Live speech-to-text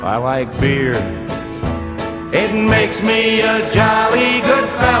I like beer. It makes me a jolly good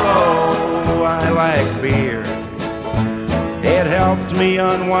fellow. I like beer. It helps me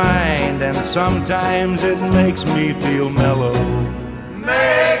unwind, and sometimes it makes me feel mellow.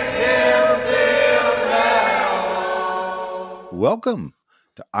 Makes him feel mellow. Welcome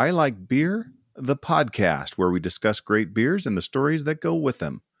to I Like Beer, the podcast where we discuss great beers and the stories that go with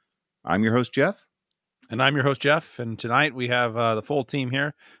them. I'm your host, Jeff. And I'm your host, Jeff. And tonight we have the full team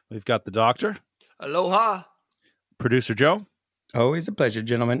here. We've got the doctor. Aloha. Producer Joe. Always a pleasure,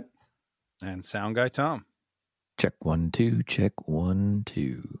 gentlemen. And sound guy Tom. Check 1, 2, check 1,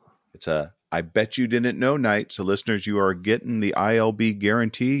 2. It's a I bet you didn't know night. So listeners, you are getting the ILB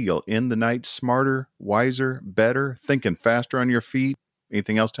guarantee. You'll end the night smarter, wiser, better, thinking faster on your feet.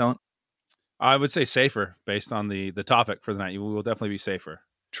 Anything else, Talent? I would say safer based on the topic for the night. You will definitely be safer.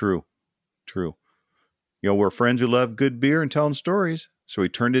 True. You know, we're friends who love good beer and telling stories, so we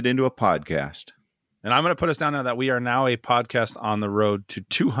turned it into a podcast. And I'm going to put us down now that we are now a podcast on the road to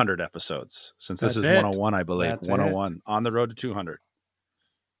 200 episodes, since this is 101, I believe. That's 101, on the road to 200.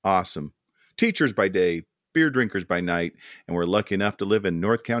 Awesome. Teachers by day, beer drinkers by night, and we're lucky enough to live in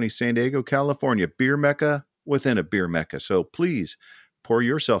North County, San Diego, California, beer mecca within a beer mecca. So please pour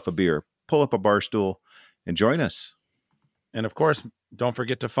yourself a beer, pull up a bar stool, and join us. And of course, don't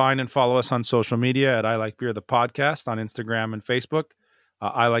forget to find and follow us on social media at I Like Beer the Podcast on Instagram and Facebook.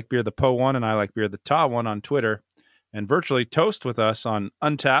 I Like Beer the Po One and I Like Beer the Ta One on Twitter. And virtually toast with us on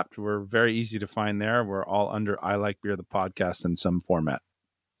Untapped. We're very easy to find there. We're all under I Like Beer the Podcast in some format.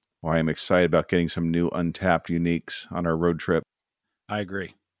 Well, I am excited about getting some new Untapped uniques on our road trip. I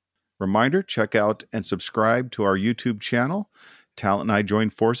agree. Reminder, check out and subscribe to our YouTube channel. Talent and I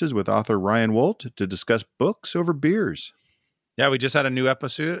joined forces with author Ryan Wolt to discuss books over beers. Yeah, we just had a new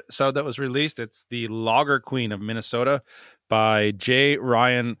episode that was released. It's The Lager Queen of Minnesota by J.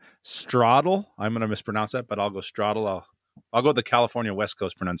 Ryan Straddle. I'm going to mispronounce that, but I'll go Straddle. I'll go with the California West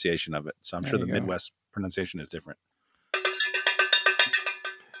Coast pronunciation of it. So I'm sure the Midwest pronunciation is different.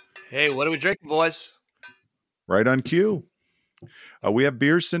 Hey, what are we drinking, boys? Right on cue. We have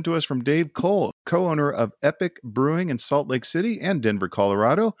beers sent to us from Dave Cole, co-owner of Epic Brewing in Salt Lake City and Denver,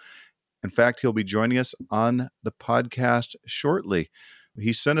 Colorado. In fact, he'll be joining us on the podcast shortly.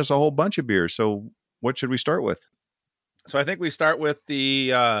 He sent us a whole bunch of beers. So what should we start with? So I think we start with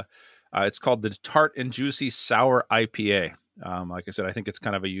the, it's called the Tart and Juicy Sour IPA. Like I said, I think it's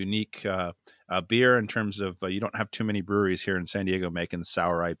kind of a unique beer in terms of you don't have too many breweries here in San Diego making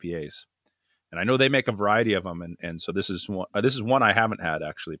sour IPAs. And I know they make a variety of them. And so this is one I haven't had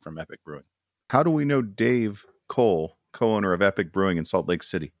actually from Epic Brewing. How do we know Dave Cole, co-owner of Epic Brewing in Salt Lake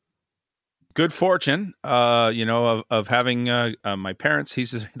City? Good fortune, of having my parents.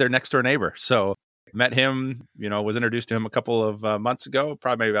 He's their next door neighbor. So met him, was introduced to him a couple of months ago,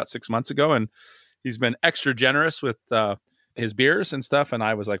 probably maybe about 6 months ago. And he's been extra generous with his beers and stuff. And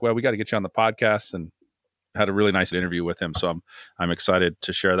I was like, well, we got to get you on the podcast, and had a really nice interview with him. So I'm excited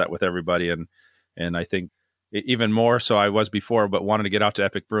to share that with everybody. And I think even more so I was before, but wanted to get out to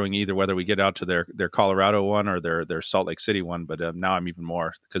Epic Brewing, either whether we get out to their Colorado one or their Salt Lake City one. But now I'm even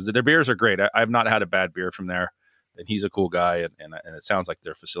more, because their beers are great. I've not had a bad beer from there, and he's a cool guy. And it sounds like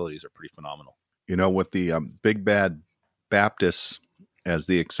their facilities are pretty phenomenal. With the Big Bad Baptist as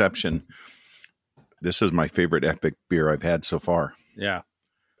the exception, this is my favorite Epic beer I've had so far. Yeah.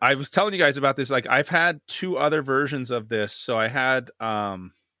 I was telling you guys about this. Like, I've had two other versions of this. So I had,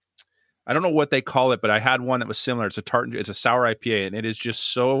 I don't know what they call it, but I had one that was similar. It's a sour IPA, and it is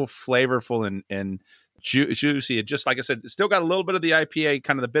just so flavorful and juicy. It just, like I said, it's still got a little bit of the IPA,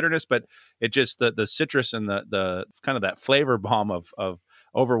 kind of the bitterness, but it just, the citrus and the kind of that flavor bomb of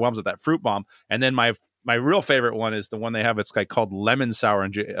overwhelms with that fruit bomb. And then my real favorite one is the one they have. It's like called lemon sour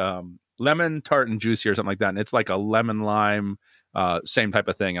and lemon tart and juicy or something like that. And it's like a lemon lime, same type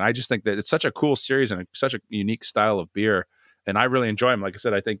of thing. And I just think that it's such a cool series and such a unique style of beer. And I really enjoy them. Like I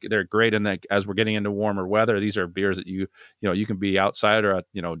said, I think they're great. And as we're getting into warmer weather, these are beers that you can be outside or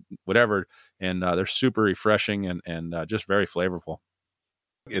whatever, and they're super refreshing and just very flavorful.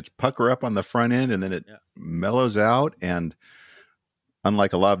 It's pucker up on the front end, and then it mellows out. And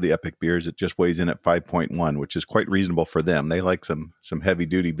unlike a lot of the Epic beers, it just weighs in at 5.1, which is quite reasonable for them. They like some heavy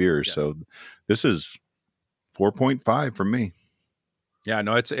duty beers. Yes. So this is 4.5 for me. Yeah,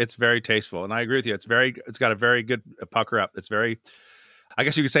 no, it's very tasteful, and I agree with you. It's got a very good pucker up. It's very, I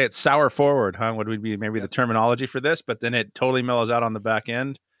guess you could say it's sour forward, huh? Would be maybe the terminology for this, but then it totally mellows out on the back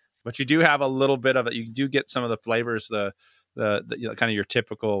end. But you do have a little bit of it. You do get some of the flavors, the kind of your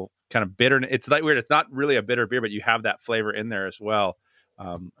typical kind of bitter. It's like weird. It's not really a bitter beer, but you have that flavor in there as well.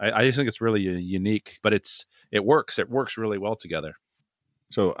 I just think it's really unique, but it works. It works really well together.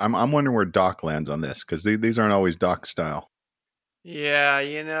 So I'm wondering where Doc lands on this, because these aren't always Doc style. Yeah,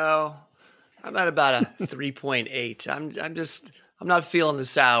 I'm at about a 3.8. I'm not feeling the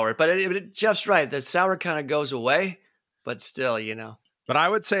sour, but Jeff's right. The sour kind of goes away, but still, But I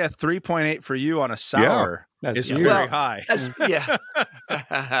would say a 3.8 for you on a sour That's is weird. very Well, high. yeah.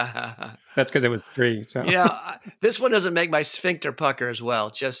 That's because it was 3. So This one doesn't make my sphincter pucker as well.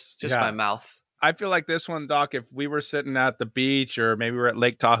 Just Yeah. my mouth. I feel like this one, Doc, if we were sitting at the beach or maybe we're at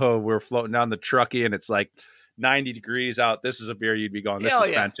Lake Tahoe, we're floating down the Truckee and it's like 90 degrees out, this is a beer you'd be going, this Hell is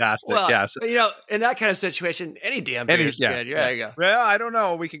yeah. fantastic. Well, Yes. but, in that kind of situation, any damn beer is good. There you go. Well, I don't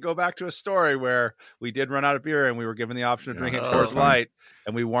know. We could go back to a story where we did run out of beer and we were given the option of drinking that's Coors terrifying. Light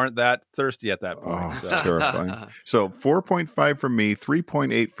and we weren't that thirsty at that point. Oh, So. it's terrifying. So 4.5 for me,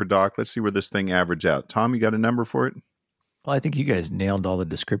 3.8 for Doc. Let's see where this thing average out. Tom, you got a number for it? Well, I think you guys nailed all the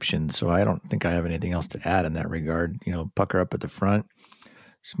descriptions, so I don't think I have anything else to add in that regard. Pucker up at the front,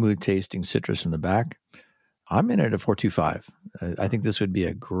 smooth tasting citrus in the back. I'm in it at 4.25. I think this would be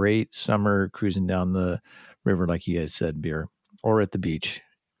a great summer cruising down the river, like you guys said, beer, or at the beach.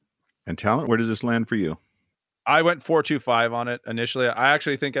 And Talent, where does this land for you? I went 4.25 on it initially. I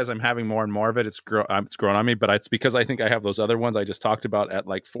actually think as I'm having more and more of it, it's grown on me, but it's because I think I have those other ones I just talked about at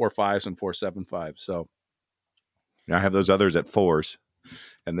like 4.5s and 4.75. So I have those others at 4s,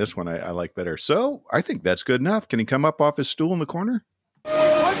 and this one I like better. So I think that's good enough. Can he come up off his stool in the corner?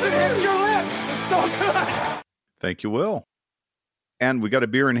 Once it hits your lips, it's so good. Thank you, Will. And we got a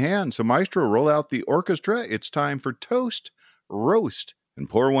beer in hand. So Maestro, roll out the orchestra. It's time for toast, roast, and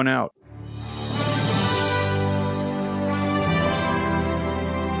pour one out.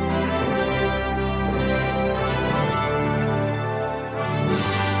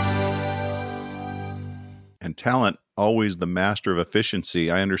 And Talent, always the master of efficiency.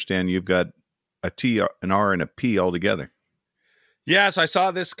 I understand you've got a T, an R, and a P all together. yes, I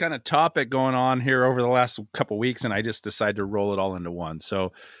saw this kind of topic going on here over the last couple weeks, and I just decided to roll it all into one.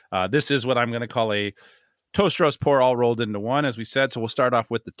 So this is what I'm going to call a toast, roast, pour, all rolled into one, as we said. So we'll start off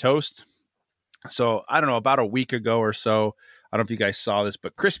with the toast. So I don't know, about a week ago or so, I don't know if you guys saw this,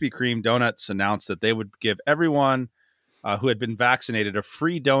 but Krispy Kreme Donuts announced that they would give everyone who had been vaccinated a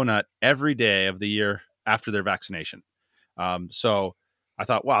free donut every day of the year after their vaccination. So I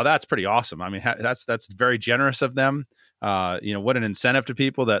thought, wow, that's pretty awesome. I mean, that's very generous of them. What an incentive to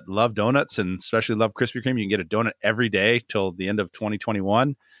people that love donuts and especially love Krispy Kreme. You can get a donut every day till the end of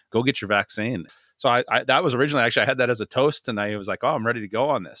 2021. Go get your vaccine. So I that was originally, actually, I had that as a toast and I was like, oh, I'm ready to go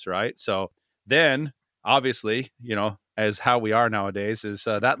on this. Right. So then obviously, as how we are nowadays is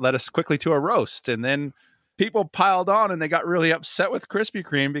that led us quickly to a roast. And then people piled on and they got really upset with Krispy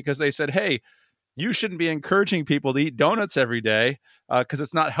Kreme because they said, hey, you shouldn't be encouraging people to eat donuts every day because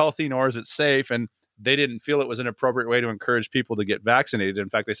it's not healthy nor is it safe. And they didn't feel it was an appropriate way to encourage people to get vaccinated. In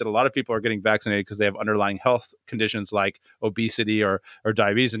fact, they said a lot of people are getting vaccinated because they have underlying health conditions like obesity or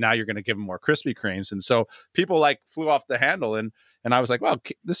diabetes. And now you're going to give them more Krispy Kremes. And so people flew off the handle. And I was like, well,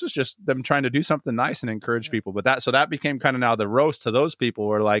 this was just them trying to do something nice and encourage people. But that became kind of now the roast to those people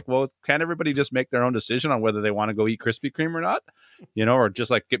who are like, well, can't everybody just make their own decision on whether they want to go eat Krispy Kreme or not? Or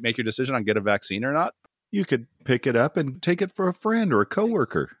just make your decision on get a vaccine or not. You could pick it up and take it for a friend or a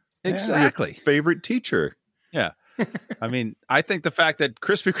coworker. Exactly. Your favorite teacher. Yeah. I mean, I think the fact that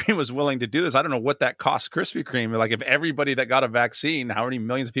Krispy Kreme was willing to do this, I don't know what that costs Krispy Kreme. Like if everybody that got a vaccine, how many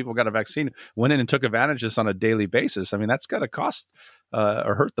millions of people got a vaccine, went in and took advantage of this on a daily basis. I mean, that's got to cost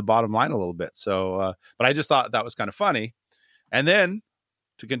or hurt the bottom line a little bit. So, but I just thought that was kind of funny. And then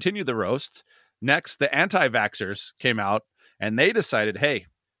to continue the roast, next, the anti-vaxxers came out and they decided, hey,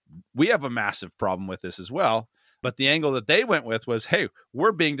 we have a massive problem with this as well. But the angle that they went with was, hey,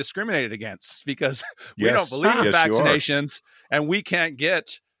 we're being discriminated against because we don't believe in vaccinations and we can't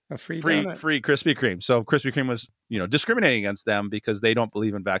get a free Krispy Kreme. So Krispy Kreme was, discriminating against them because they don't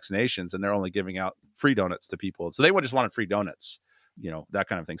believe in vaccinations and they're only giving out free donuts to people. So they just wanted free donuts, that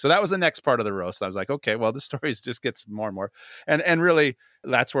kind of thing. So that was the next part of the roast. I was like, okay, well, this story just gets more and more. And really,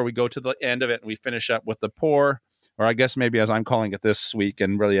 that's where we go to the end of it and we finish up with the pour. Or I guess maybe as I'm calling it this week,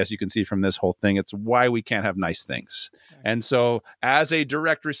 and really as you can see from this whole thing, it's why we can't have nice things. And so as a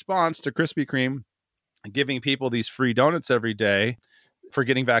direct response to Krispy Kreme giving people these free donuts every day for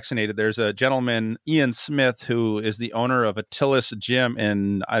getting vaccinated, there's a gentleman, Ian Smith, who is the owner of Attilis Gym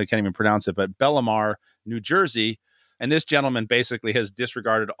in, I can't even pronounce it, but Bellamar, New Jersey. And this gentleman basically has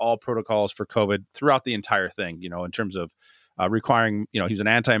disregarded all protocols for COVID throughout the entire thing, in terms of requiring, he was an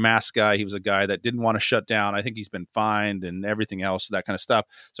anti-mask guy. He was a guy that didn't want to shut down. I think he's been fined and everything else, that kind of stuff.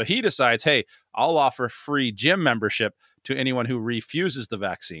 So he decides, hey, I'll offer free gym membership to anyone who refuses the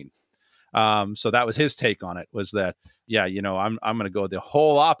vaccine. So that was his take on it, was that, yeah, I'm going to go the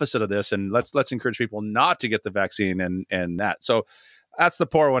whole opposite of this, and let's encourage people not to get the vaccine and that. So that's the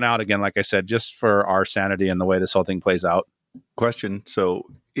pour one out again, like I said, just for our sanity and the way this whole thing plays out. Question. So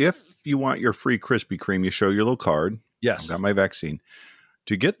if you want your free Krispy Kreme, you show your little card. Yes. I've got my vaccine.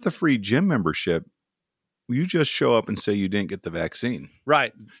 To get the free gym membership, you just show up and say you didn't get the vaccine.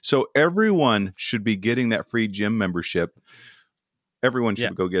 Right. So everyone should be getting that free gym membership. Everyone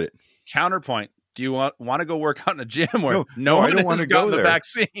should go get it. Counterpoint. Do you want to go work out in a gym where no one I don't want to got go the there.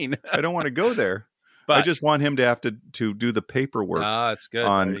 vaccine? I don't want to go there. But I just want him to have to do the paperwork that's good.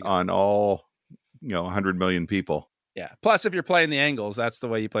 on all 100 million people. Yeah. Plus, if you're playing the angles, that's the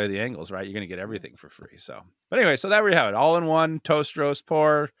way you play the angles, right? You're going to get everything for free. So, but anyway, so there we have it. All in one, toast, roast,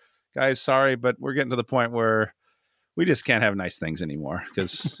 pour. Guys, sorry, but we're getting to the point where we just can't have nice things anymore,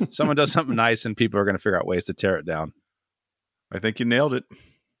 because someone does something nice and people are going to figure out ways to tear it down. I think you nailed it.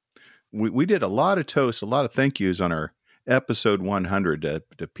 We did a lot of toasts, a lot of thank yous on our episode 100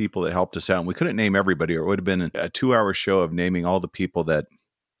 to people that helped us out. And we couldn't name everybody, or it would have been a 2-hour show of naming all the people that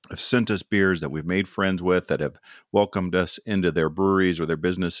have sent us beers, that we've made friends with, that have welcomed us into their breweries or their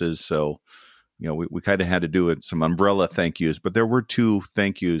businesses. So, we kind of had to do some umbrella thank yous, but there were 2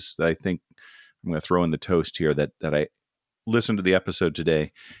 thank yous that I think I'm going to throw in the toast here that I listened to the episode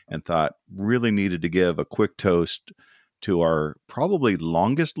today and thought really needed to give a quick toast to our probably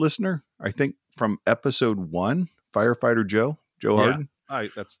longest listener, I think from episode 1, Firefighter Joe Harden.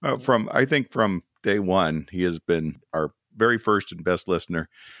 From day one, he has been our very first and best listener.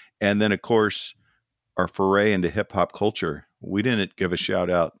 And then, of course, our foray into hip hop culture. We didn't give a shout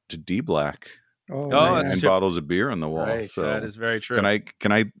out to D Black. That's 9 bottles of beer on the wall. Right, so that is very true.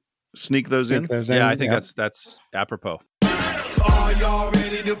 Can I sneak those in? Yeah, I think that's apropos. Are y'all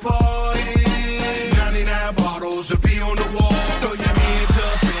ready to party? 99 bottles of beer on the wall. Throw your hands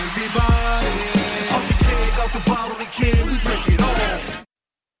up, everybody. Off the keg, off the bottle, the can, we drink it all.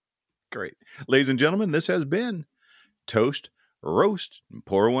 Great. Ladies and gentlemen, this has been Toast, Roast, and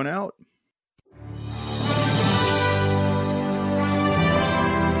Pour One Out.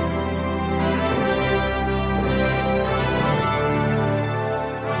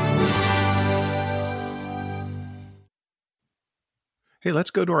 Hey,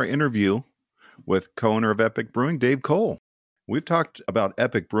 let's go to our interview with co-owner of Epic Brewing, Dave Cole. We've talked about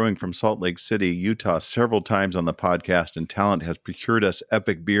Epic Brewing from Salt Lake City, Utah, several times on the podcast, and Talent has procured us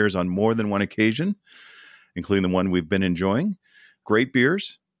Epic beers on more than one occasion, including the one we've been enjoying. Great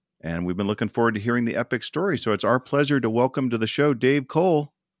beers, and we've been looking forward to hearing the Epic story. So it's our pleasure to welcome to the show Dave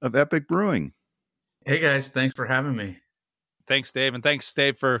Cole of Epic Brewing. Hey, guys. Thanks for having me. Thanks, Dave. And thanks,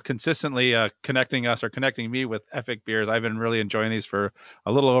 Dave, for consistently connecting me with Epic beers. I've been really enjoying these for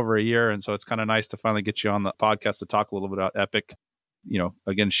a little over a year. And so it's kind of nice to finally get you on the podcast to talk a little bit about Epic,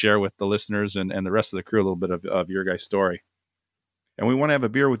 again, share with the listeners and the rest of the crew a little bit of your guys' story. And we want to have a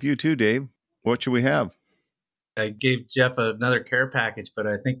beer with you too, Dave. What should we have? I gave Jeff another care package, but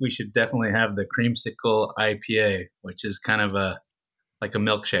I think we should definitely have the Creamsicle IPA, which is kind of like a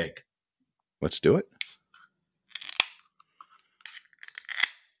milkshake. Let's do it.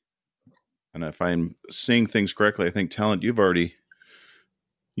 And if I'm seeing things correctly, I think Talent, you've already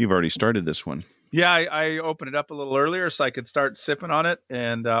started this one. Yeah, I opened it up a little earlier so I could start sipping on it.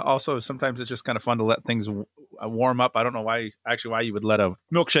 And also sometimes it's just kind of fun to let things warm up. I don't know why you would let a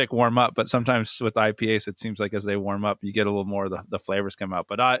milkshake warm up, but sometimes with IPAs, it seems like as they warm up, you get a little more of the flavors come out.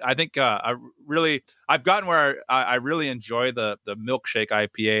 But I think I've gotten where I really enjoy the milkshake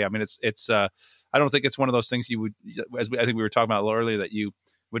IPA. I mean, it's I don't think it's one of those things you would, I think we were talking about a little earlier, that you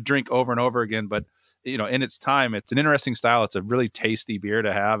would drink over and over again, but in its time, it's an interesting style. It's a really tasty beer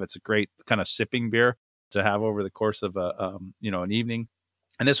to have. It's a great kind of sipping beer to have over the course of an evening.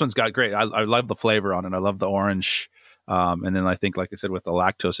 And this one's got great. I love the flavor on it. I love the orange. And then I think, like I said, with the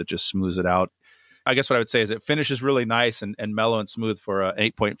lactose, it just smooths it out. I guess what I would say is it finishes really nice and mellow and smooth for an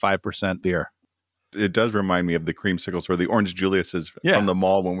 8.5% beer. It does remind me of the Creamsicles or the Orange Julius's from the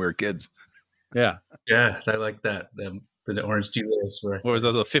mall when we were kids. Yeah, I like that. The Orange Julius were. What was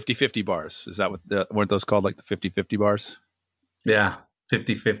those, the 50-50 bars? Is that weren't those called like the 50-50 bars? Yeah,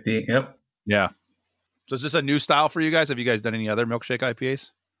 50-50. Yep. Yeah. So is this a new style for you guys? Have you guys done any other milkshake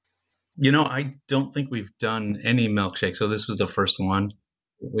IPAs? I don't think we've done any milkshake. So this was the first one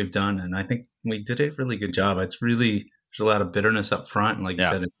we've done. And I think we did a really good job. It's really, there's a lot of bitterness up front. And like you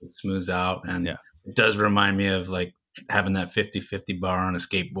said, it smooths out. And it does remind me of like having that 50-50 bar on a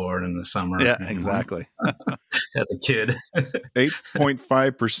skateboard in the summer. Yeah, exactly. As a kid.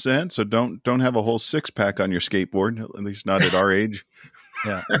 8.5%. So don't have a whole 6-pack on your skateboard, at least not at our age.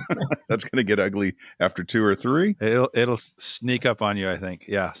 Yeah. That's going to get ugly after 2 or 3. It'll sneak up on you, I think.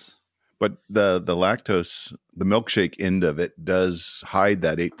 Yes. But the lactose, the milkshake end of it does hide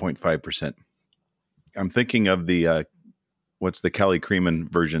that 8.5%. I'm thinking of the what's the Cali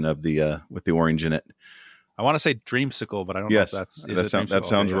Creamin version of the with the orange in it. I want to say Dreamsicle, but I don't know if that's that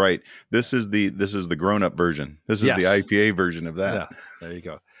sounds right. This is the grown up version. This is the IPA version of that. Yeah, there you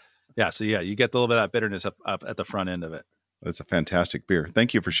go. Yeah, so you get a little bit of that bitterness up at the front end of it. It's a fantastic beer.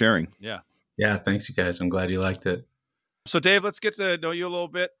 Thank you for sharing. Yeah, thanks you guys. I'm glad you liked it. So Dave, let's get to know you a little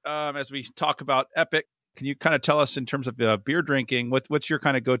bit as we talk about Epic. Can you kind of tell us in terms of beer drinking, what's your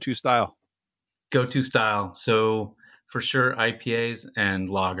kind of go-to style? Go-to style. So for sure IPAs and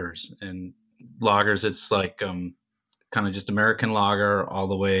lagers. And lagers, it's like kind of just American lager all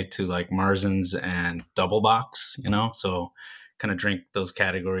the way to like Marzens and double box, so kind of drink those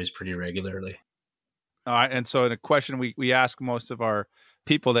categories pretty regularly. All right. And so in a question we ask most of our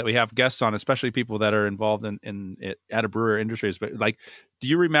people that we have guests on, especially people that are involved in at a brewer industries, but like, do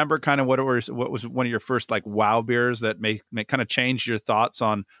you remember kind of what was one of your first like wow beers that may kind of change your thoughts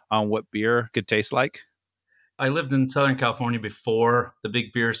on what beer could taste like? I lived in Southern California before the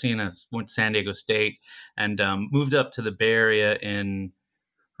big beer scene. I went to San Diego State and moved up to the Bay Area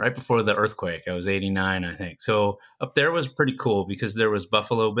right before the earthquake. I was 89, I think. So up there was pretty cool because there was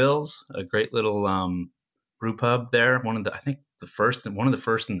Buffalo Bills, a great little brew pub there. One of the first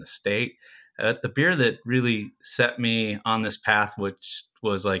in the state. The beer that really set me on this path, which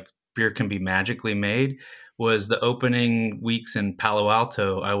was like beer can be magically made, was the opening weeks in Palo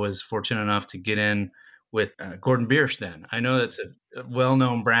Alto. I was fortunate enough to get in with Gordon Biersch then. I know that's a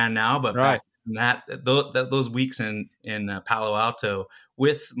well-known brand now, but back in those weeks in Palo Alto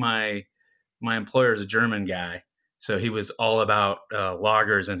with my employer is a German guy. So he was all about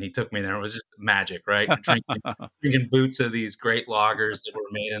lagers, and he took me there. It was just magic, right? Drinking boots of these great lagers that were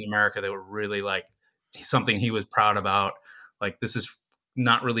made in America that were really like something he was proud about. Like, this is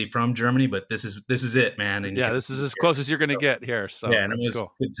not really from Germany, but this is it, man. And this is as close as you're going to get here. So yeah, and it was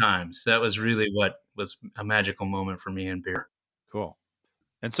good times. That was really what was a magical moment for me in beer. Cool.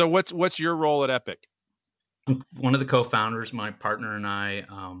 And so what's your role at Epic? I'm one of the co-founders. My partner and I,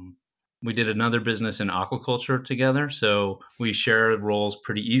 we did another business in aquaculture together. So we shared roles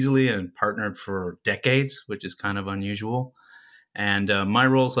pretty easily and partnered for decades, which is kind of unusual. And my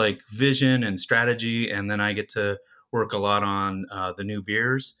role's like vision and strategy. And then I get to work a lot on the new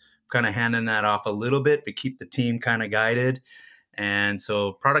beers, kind of handing that off a little bit, but keep the team kind of guided. And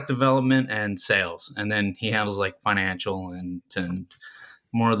so product development and sales. And then he handles like financial and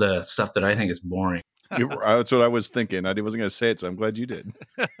more of the stuff that I think is boring. That's what I was thinking. I wasn't going to say it, so I'm glad you did.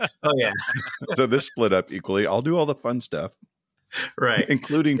 Oh, yeah. So this split up equally. I'll do all the fun stuff. Right.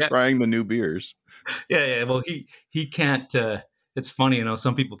 Including trying the new beers. Yeah. Well, he can't. It's funny,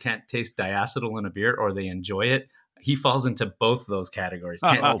 some people can't taste diacetyl in a beer or they enjoy it. He falls into both of those categories,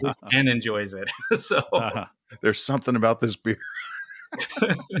 can't taste and enjoys it. So there's something about this beer.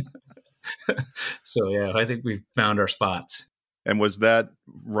 So, yeah, I think we've found our spots. And was that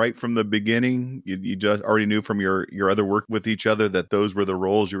right from the beginning? You just already knew from your other work with each other that those were the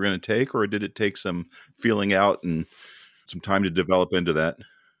roles you were going to take, or did it take some feeling out and some time to develop into that?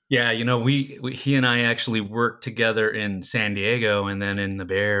 Yeah, he and I actually worked together in San Diego and then in the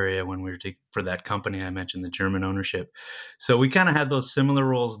Bay Area when we were for that company I mentioned, the German ownership. So we kind of had those similar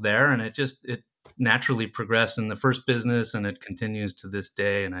roles there, and it naturally progressed in the first business, and it continues to this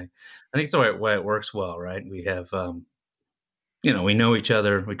day. And I think it's why it works well, right? We have, we know each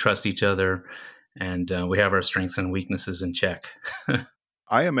other, we trust each other, and we have our strengths and weaknesses in check.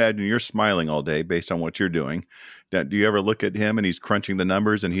 I imagine you're smiling all day based on what you're doing. Now, do you ever look at him and he's crunching the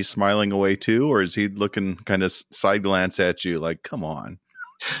numbers and he's smiling away too? Or is he looking kind of side glance at you like, come on?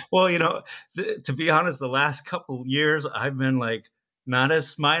 Well, to be honest, the last couple years I've been like not as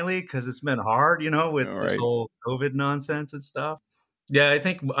smiley because it's been hard, with this whole COVID nonsense and stuff. Yeah, I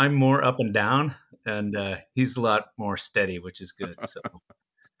think I'm more up and down, and he's a lot more steady, which is good. So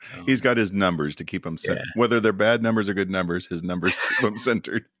he's got his numbers to keep him centered. Yeah. Whether they're bad numbers or good numbers, his numbers keep him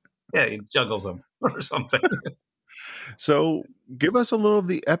centered. Yeah, he juggles them or something. So give us a little of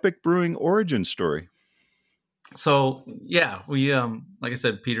the Epic Brewing origin story. So, yeah, we, like I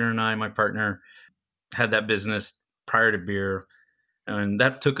said, Peter and I, my partner, had that business prior to beer, and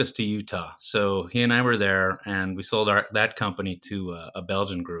that took us to Utah. So he and I were there, and we sold that company to a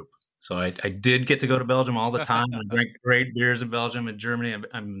Belgian group. So I did get to go to Belgium all the time. I drank great beers in Belgium and Germany.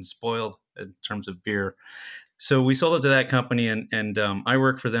 I'm spoiled in terms of beer. So we sold it to that company, and I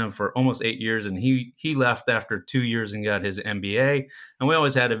worked for them for almost 8 years. And he left after 2 years and got his MBA. And we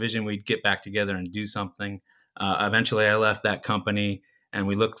always had a vision we'd get back together and do something. Eventually, I left that company, and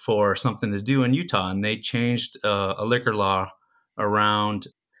we looked for something to do in Utah. And they changed a liquor law around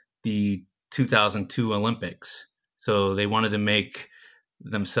the 2002 Olympics. So they wanted to make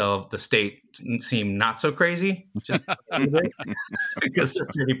the state seem not so crazy, just a little bit, because they're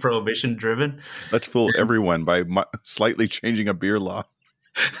pretty prohibition driven. Let's fool everyone by slightly changing a beer law.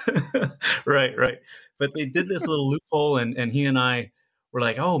 Right. But they did this little loophole, and he and I were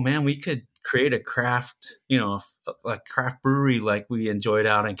like, oh man, we could create a craft, a craft brewery like we enjoyed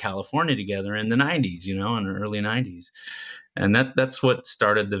out in California together in the 90s, in the early 90s. And that's what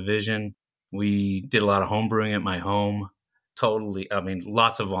started the vision. We did a lot of home brewing at my home.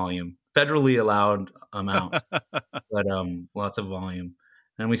 Lots of volume, federally allowed amounts, but lots of volume.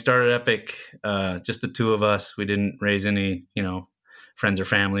 And we started Epic, just the two of us. We didn't raise any, friends or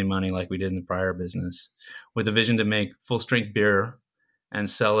family money like we did in the prior business, with a vision to make full strength beer and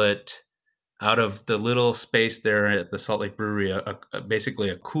sell it out of the little space there at the Salt Lake Brewery, basically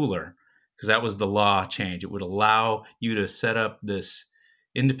a cooler, because that was the law change. It would allow you to set up this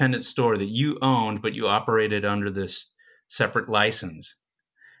independent store that you owned, but you operated under this separate license.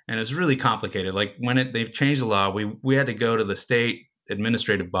 And it was really complicated. Like they've changed the law, we had to go to the state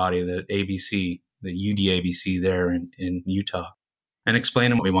administrative body, the ABC, the UDABC there in Utah, and explain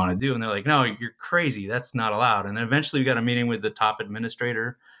them what we want to do. And they're like, no, you're crazy. That's not allowed. And then eventually we got a meeting with the top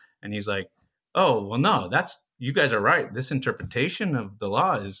administrator, and he's like, oh, well, no, you guys are right. This interpretation of the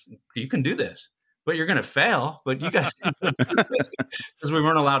law is, you can do this, but you're going to fail. But you guys can do this, because we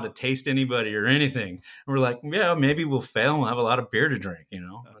weren't allowed to taste anybody or anything. And we're like, yeah, maybe we'll fail. We'll have a lot of beer to drink.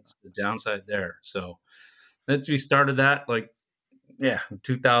 That's the downside there. So we started that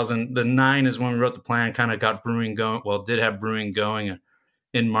 2009 is when we wrote the plan, kind of got brewing going. Well, did have brewing going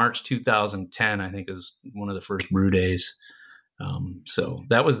in March 2010, I think is one of the first brew days. So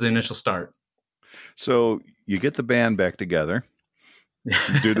that was the initial start. So you get the band back together.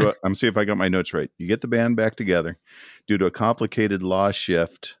 I'm see if I got my notes right. You get the band back together due to a complicated law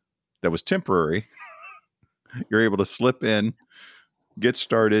shift that was temporary. You're able to slip in, get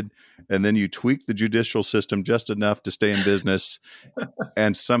started, and then you tweak the judicial system just enough to stay in business.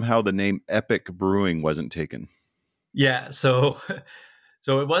 And somehow the name Epic Brewing wasn't taken. Yeah. So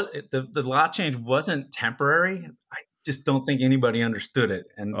it was, the law change wasn't temporary. I just don't think anybody understood it,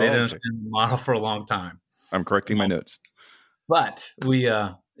 and they didn't understand the model for a long time. I'm correcting my notes. But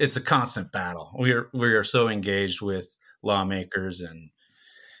it's a constant battle. We are so engaged with lawmakers and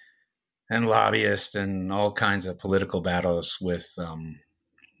lobbyists and all kinds of political battles with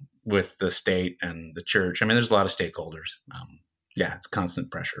the state and the church. I mean, there's a lot of stakeholders. It's constant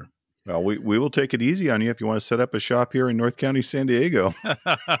pressure. Well, we will take it easy on you if you want to set up a shop here in North County, San Diego.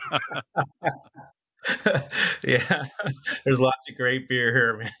 Yeah, there's lots of great beer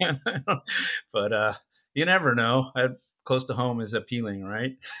here, man. But you never know. Close to home is appealing,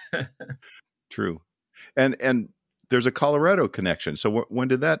 right? True. And there's a Colorado connection. So when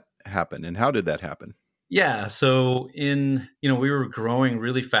did that happen, and how did that happen? Yeah. So we were growing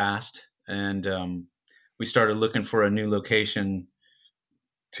really fast, and we started looking for a new location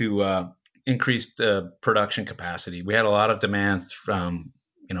to increase the production capacity. We had a lot of demand from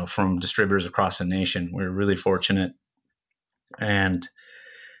distributors across the nation. We were really fortunate, and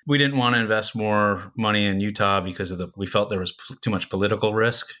we didn't want to invest more money in Utah because we felt there was too much political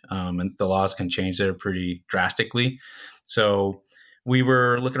risk, and the laws can change there pretty drastically. So we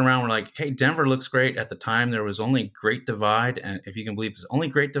were looking around. We're like, hey, Denver looks great. At the time, there was only Great Divide, and if you can believe this, only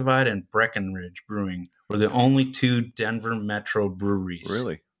Great Divide and Breckenridge Brewing were the only two Denver metro breweries.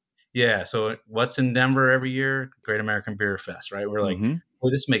 Really? Yeah. So what's in Denver every year? Great American Beer Fest, right? We're like,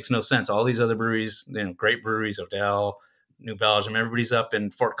 well, this makes no sense. All these other breweries, great breweries, Odell, New Belgium, everybody's up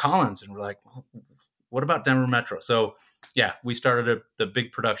in Fort Collins. And we're like, well, what about Denver Metro? So yeah, we started the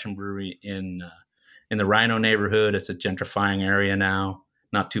big production brewery in the Rhino neighborhood. It's a gentrifying area now,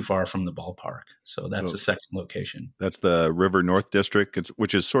 not too far from the ballpark. So that's the second location. That's the River North District,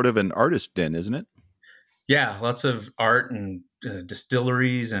 which is sort of an artist den, isn't it? Yeah, lots of art and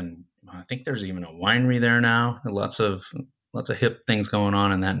distilleries, and I think there's even a winery there now. Lots of hip things going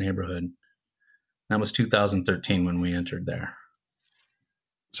on in that neighborhood. That was 2013 when we entered there.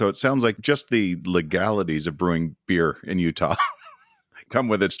 So it sounds like just the legalities of brewing beer in Utah come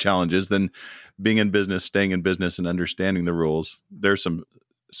with its challenges. Then being in business, staying in business, and understanding the rules, there's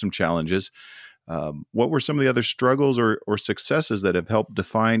some challenges. What were some of the other struggles or successes that have helped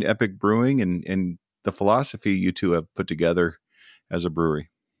define Epic Brewing and the philosophy you two have put together as a brewery?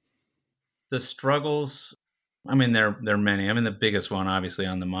 The struggles, I mean, there are many. I mean, the biggest one obviously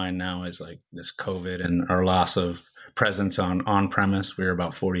on the mind now is like this COVID and our loss of presence on premise. We were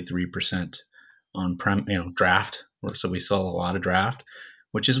about 43% on draft. So we sell a lot of draft,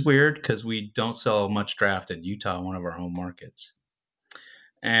 which is weird because we don't sell much draft in Utah, one of our home markets.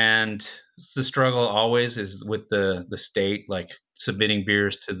 And the struggle always is with the state, like submitting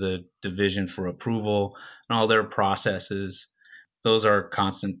beers to the division for approval and all their processes. Those are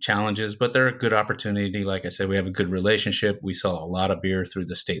constant challenges, but they're a good opportunity. Like I said, we have a good relationship. We sell a lot of beer through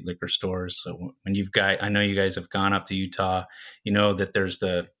the state liquor stores. So when I know you guys have gone up to Utah, you know that there's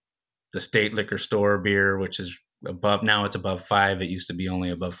the state liquor store beer, which is above, now it's above 5. It used to be only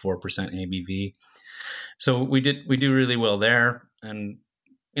above 4% ABV. So we do really well there. And,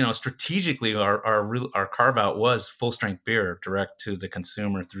 strategically our carve out was full strength beer direct to the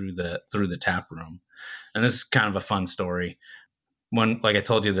consumer through the tap room. And this is kind of a fun story. When, like I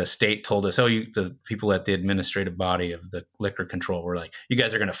told you, the state told us, the people at the administrative body of the liquor control were like, you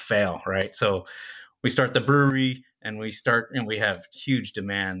guys are going to fail, right? So we start the brewery and we have huge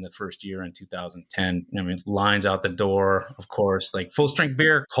demand the first year in 2010. I mean, lines out the door, of course, like full strength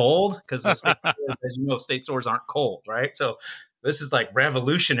beer cold, because as you know, state stores aren't cold, right? So this is like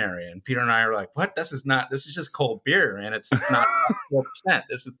revolutionary. And Peter and I are like, what? This is just cold beer. And it's not 4%.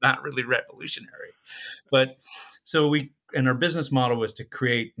 This is not really revolutionary. But so and our business model was to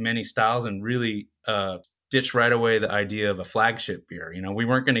create many styles and really ditch right away the idea of a flagship beer. We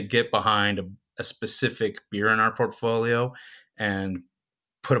weren't going to get behind a specific beer in our portfolio and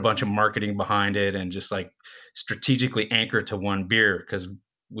put a bunch of marketing behind it and just like strategically anchor to one beer, because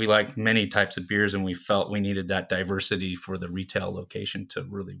we like many types of beers and we felt we needed that diversity for the retail location to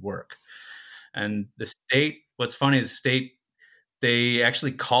really work. And the state, what's funny is the state, they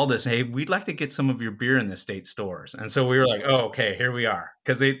actually called us, hey, we'd like to get some of your beer in the state stores. And so we were like, oh, okay, here we are.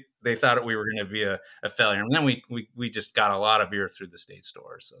 Because they thought we were going to be a failure. And then we just got a lot of beer through the state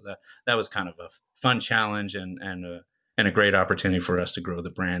stores. So that was kind of a fun challenge and a great opportunity for us to grow the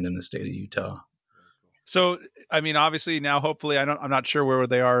brand in the state of Utah. So, I mean, obviously now, hopefully, I'm not sure where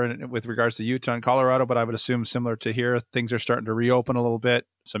they are with regards to Utah and Colorado, but I would assume similar to here, things are starting to reopen a little bit,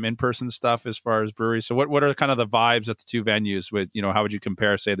 some in-person stuff as far as breweries. So what are kind of the vibes at the two venues with, how would you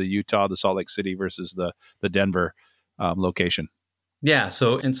compare, say, the Utah, the Salt Lake City versus the Denver location? Yeah.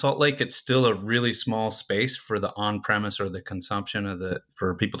 So in Salt Lake, it's still a really small space for the on-premise or the consumption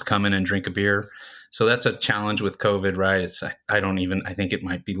for people to come in and drink a beer. So that's a challenge with COVID, right? I think it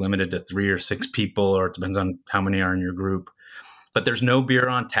might be limited to 3 or 6 people, or it depends on how many are in your group. But there's no beer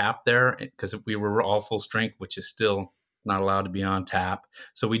on tap there because we were all full strength, which is still not allowed to be on tap.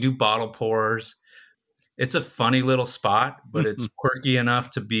 So we do bottle pours. It's a funny little spot, but it's quirky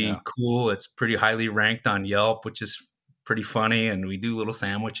enough to be cool. It's pretty highly ranked on Yelp, which is pretty funny. And we do little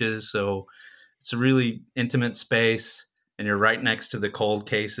sandwiches. So it's a really intimate space and you're right next to the cold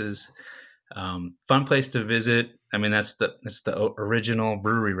cases. Fun place to visit. I mean, it's the original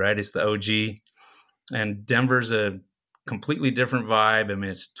brewery, right? It's the OG. And Denver's a completely different vibe. I mean,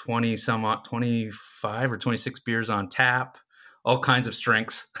 it's 25 or 26 beers on tap, all kinds of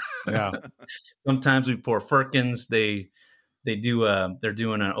strengths. Yeah. Sometimes we pour firkins. They're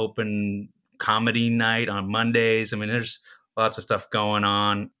doing an open comedy night on Mondays. I mean, there's lots of stuff going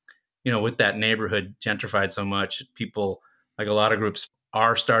on. With that neighborhood gentrified so much, people, like a lot of groups,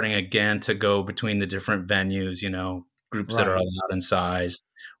 are starting again to go between the different venues, groups that are allowed in size.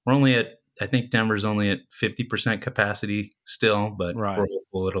 We're only I think Denver's only at 50% capacity still, but we're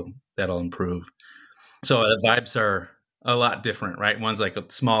hopeful that'll improve. So the vibes are a lot different, right? One's like a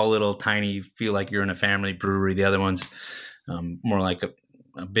small, little, tiny, feel like you're in a family brewery. The other one's more like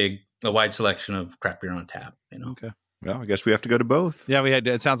a wide selection of craft beer on tap, Okay. Well, I guess we have to go to both. Yeah,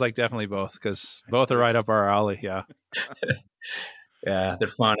 it sounds like definitely both, because both are right up our alley. Yeah. Yeah, they're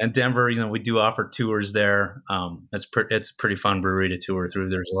fun. And Denver, we do offer tours there. It's a pretty fun brewery to tour through.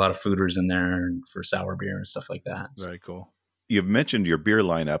 There's a lot of fooders in there for sour beer and stuff like that. Very cool. You've mentioned your beer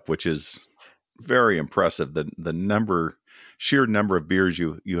lineup, which is very impressive. The sheer number of beers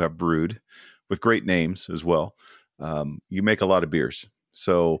you have brewed, with great names as well. You make a lot of beers.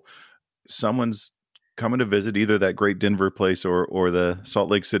 So someone's coming to visit either that great Denver place or the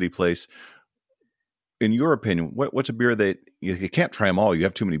Salt Lake City place. In your opinion, what's a beer that you can't try them all? You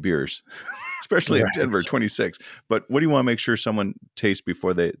have too many beers, especially in Denver, 26. But what do you want to make sure someone tastes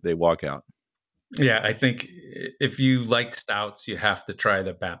before they walk out? Yeah, I think if you like stouts, you have to try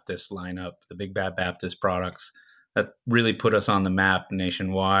the Baptist lineup, the Big Bad Baptist products. That really put us on the map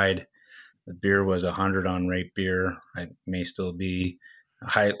nationwide. The beer was 100 on Rate Beer. It may still be a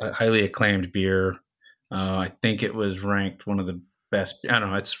highly acclaimed beer. I think it was ranked one of the best. I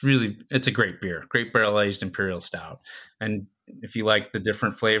don't know. It's a great beer, great barrel aged imperial stout. And if you like the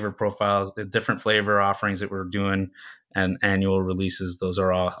different flavor profiles, the different flavor offerings that we're doing and annual releases, those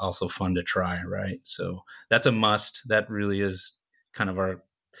are all also fun to try. Right. So that's a must. That really is kind of our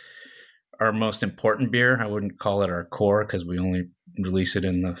our most important beer. I wouldn't call it our core because we only release it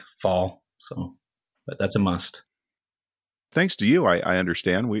in the fall. So, but that's a must. Thanks to you, I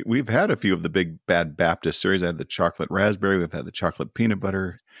understand. We've had a few of the Big Bad Baptist series. I had the chocolate raspberry. We've had the chocolate peanut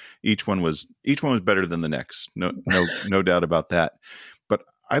butter. Each one was better than the next. No doubt about that. But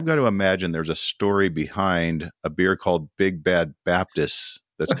I've got to imagine there's a story behind a beer called Big Bad Baptist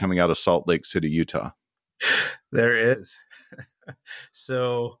that's coming out of Salt Lake City, Utah. There is.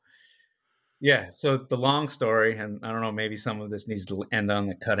 So the long story, and I don't know, maybe some of this needs to end on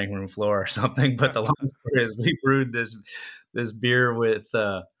the cutting room floor or something, but the long story is we brewed this beer with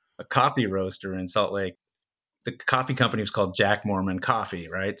a coffee roaster in Salt Lake. The coffee company was called Jack Mormon Coffee,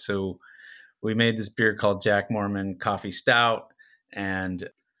 right? So we made this beer called Jack Mormon Coffee Stout, and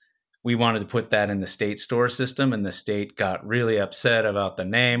we wanted to put that in the state store system, and the state got really upset about the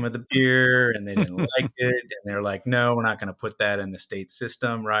name of the beer, and they didn't like it, and they're like, no, we're not going to put that in the state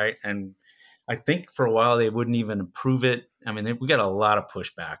system, right? And I think for a while they wouldn't even approve it. I mean, we got a lot of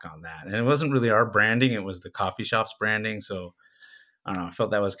pushback on that, and it wasn't really our branding; it was the coffee shop's branding. So I don't know. I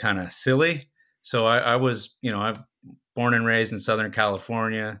felt that was kind of silly. So I was, I'm born and raised in Southern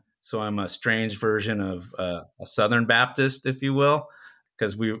California, so I'm a strange version of a Southern Baptist, if you will,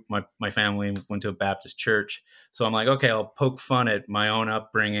 because my family went to a Baptist church. So I'm like, okay, I'll poke fun at my own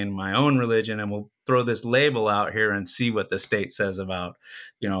upbringing, my own religion, and we'll throw this label out here and see what the state says about,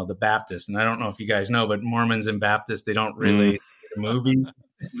 the Baptist. And I don't know if you guys know, but Mormons and Baptists, they don't really movie,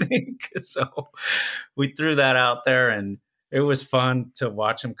 I think. So we threw that out there, and it was fun to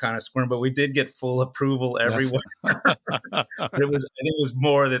watch them kind of squirm, but we did get full approval everywhere. But I think it was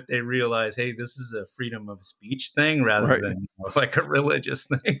more that they realized, hey, this is a freedom of speech thing rather than like a religious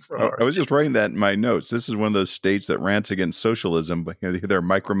thing for us. I was just writing that in my notes. This is one of those states that rants against socialism, but they're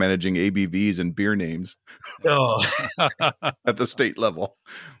micromanaging ABVs and beer names at the state level.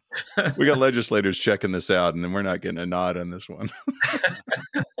 We got legislators checking this out, and then we're not getting a nod on this one.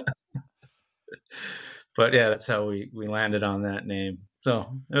 But yeah, that's how we landed on that name.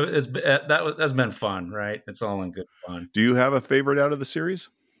 So that's been fun, right? It's all in good fun. Do you have a favorite out of the series?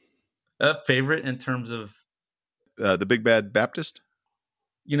 A favorite in terms of the Big Bad Baptist?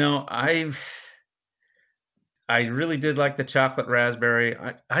 I really did like the chocolate raspberry.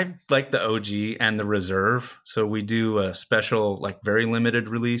 I like the OG and the reserve. So we do a special, like very limited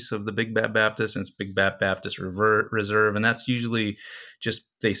release of the Big Bad Baptist, and it's Big Bad Baptist Reserve. And that's usually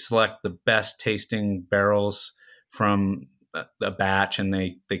just they select the best tasting barrels from a batch, and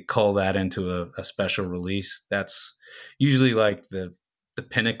they cull that into a special release. That's usually like the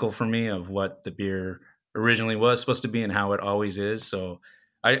pinnacle for me of what the beer originally was supposed to be and how it always is. So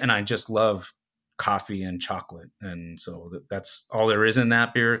I just love coffee and chocolate, and so that's all there is in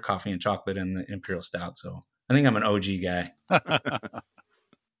that beer: coffee and chocolate and the Imperial Stout. So I think I'm an OG guy.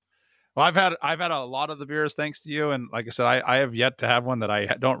 Well, I've had a lot of the beers thanks to you, and like I said, I have yet to have one that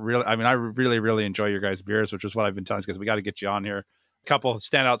I don't really. I mean, I really enjoy your guys' beers, which is what I've been telling you, because we got to get you on here. A couple of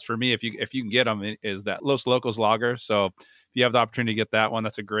standouts for me, if you can get them, is that Los Locos Lager. So if you have the opportunity to get that one,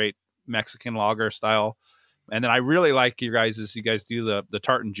 that's a great Mexican lager style. And then I really like you guys do the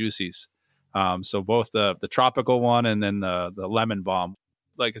tart and juicies. So both the tropical one and then the lemon bomb.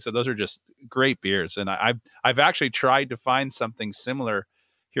 Like I said, those are just great beers, and I've actually tried to find something similar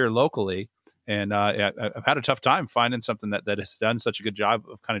here locally, and I've had a tough time finding something that has done such a good job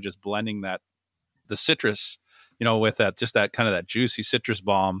of kind of just blending the citrus, with that kind of that juicy citrus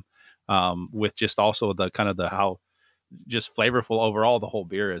bomb, with just also the kind of how just flavorful overall the whole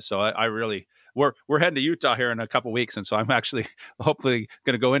beer is. So I really. We're heading to Utah here in a couple of weeks, and so I'm actually hopefully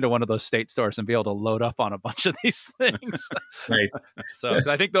going to go into one of those state stores and be able to load up on a bunch of these things. Nice. So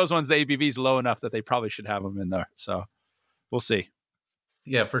I think those ones, the ABV is low enough that they probably should have them in there. So we'll see.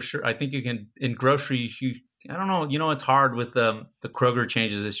 Yeah, for sure. I think you can in grocery. I don't know. It's hard with the Kroger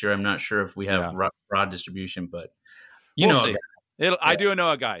changes this year. I'm not sure if we have broad distribution, but we'll see. I do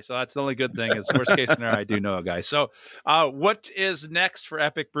know a guy, so that's the only good thing. Is worst case scenario, I do know a guy. So, what is next for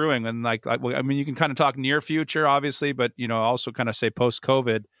Epic Brewing? And you can kind of talk near future, obviously, but also kind of say post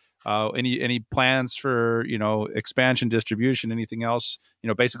COVID. Any plans for expansion, distribution, anything else?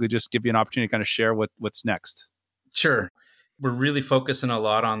 Basically, just give you an opportunity to kind of share what's next. Sure, we're really focusing a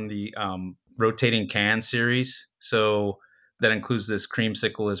lot on the rotating can series. So that includes this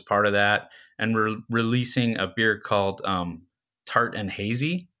creamsicle as part of that, and we're releasing a beer called Tart and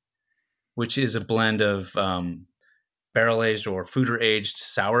Hazy, which is a blend of barrel-aged or foeder-aged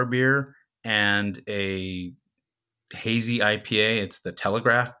sour beer and a hazy IPA. It's the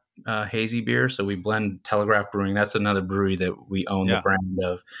Telegraph hazy beer. So we blend Telegraph Brewing. That's another brewery that we own the brand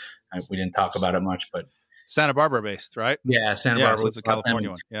of. We didn't talk about it much, but Santa Barbara based, right? Yeah, Santa Yeah, Barbara. so it's a California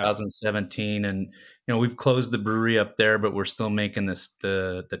one. Yeah. 2017, and we've closed the brewery up there, but we're still making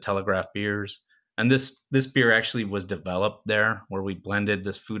the Telegraph beers. And this beer actually was developed there, where we blended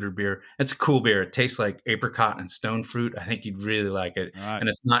this foeder beer. It's a cool beer. It tastes like apricot and stone fruit. I think you'd really like it. Right. And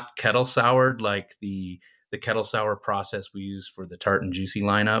it's not kettle soured like the kettle sour process we use for the tart and juicy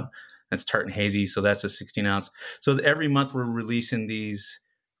lineup. That's tart and hazy, so that's a 16 ounce. So every month we're releasing these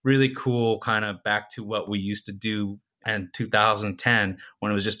really cool kind of back to what we used to do in 2010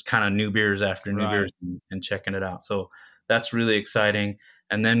 when it was just kind of new beers after new beers and checking it out. So that's really exciting.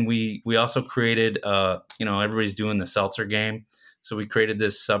 And then we also created, everybody's doing the seltzer game. So we created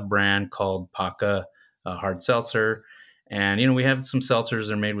this sub brand called Paca Hard Seltzer. And, we have some seltzers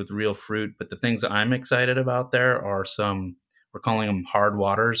that are made with real fruit, but the things that I'm excited about there are we're calling them hard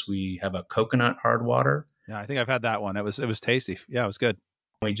waters. We have a coconut hard water. Yeah, I think I've had that one. It was tasty. Yeah, it was good.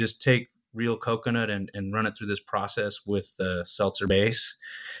 We just take real coconut and run it through this process with the seltzer base.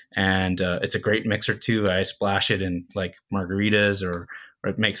 And it's a great mixer too. I splash it in like margaritas or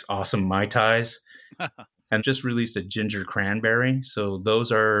it makes awesome Mai Tais. And just released a ginger cranberry. So those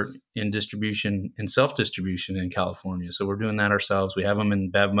are in self-distribution in California. So we're doing that ourselves. We have them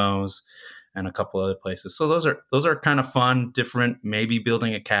in Bevmo's and a couple other places. So those are kind of fun, different, maybe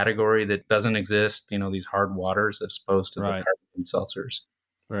building a category that doesn't exist, these hard waters as opposed to the carbon seltzers.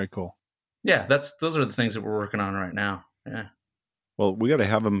 Very cool. Yeah, those are the things that we're working on right now. Yeah. Well, we got to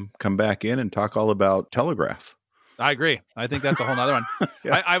have them come back in and talk all about Telegraph. I agree. I think that's a whole nother one.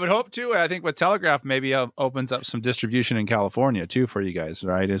 Yeah. I would hope too. I think with Telegraph maybe opens up some distribution in California too for you guys,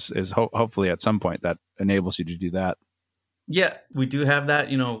 right? Is hopefully at some point that enables you to do that. Yeah, we do have that.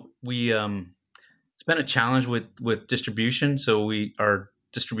 We it's been a challenge with distribution. So our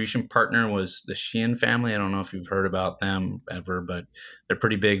distribution partner was the Sheehan family. I don't know if you've heard about them ever, but they're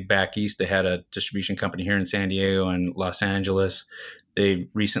pretty big back east. They had a distribution company here in San Diego and Los Angeles. They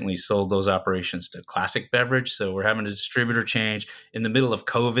recently sold those operations to Classic Beverage. So we're having a distributor change in the middle of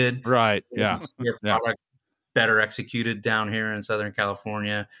COVID. Right. Yeah. Your product better executed down here in Southern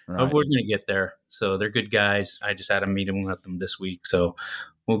California. Right. But we're going to get there. So they're good guys. I just had a meeting with them this week. So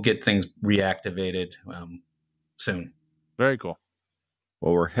we'll get things reactivated soon. Very cool.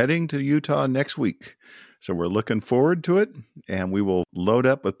 Well, we're heading to Utah next week. So we're looking forward to it, and we will load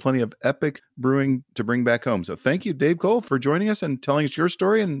up with plenty of Epic Brewing to bring back home. So thank you, Dave Cole, for joining us and telling us your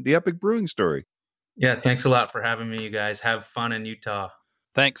story and the Epic Brewing story. Yeah, thanks a lot for having me, you guys. Have fun in Utah.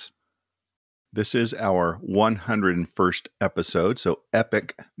 Thanks. This is our 101st episode, so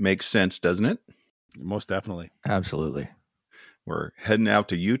epic makes sense, doesn't it? Most definitely. Absolutely. We're heading out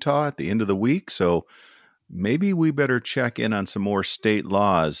to Utah at the end of the week, so maybe we better check in on some more state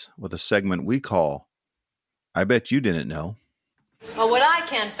laws with a segment we call I Bet You Didn't Know. Well, what I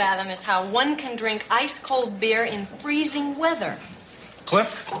can't fathom is how one can drink ice-cold beer in freezing weather.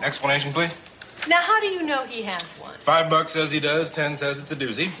 Cliff, explanation, please. Now, how do you know he has one? $5 says he does, 10 says it's a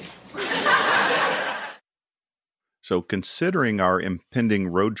doozy. So considering our impending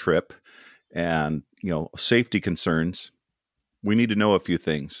road trip and, safety concerns, we need to know a few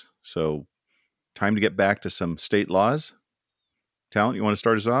things. So time to get back to some state laws. Talent, you want to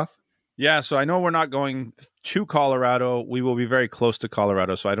start us off? Yeah, so I know we're not going to Colorado. We will be very close to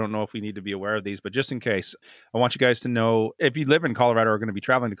Colorado, so I don't know if we need to be aware of these, but just in case, I want you guys to know, if you live in Colorado or are going to be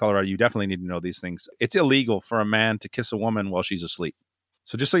traveling to Colorado, you definitely need to know these things. It's illegal for a man to kiss a woman while she's asleep.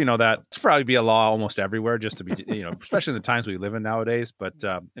 So just so you know that, it's probably be a law almost everywhere, just to be, especially in the times we live in nowadays. But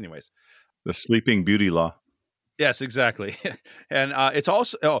anyways. The Sleeping Beauty law. Yes, exactly. And it's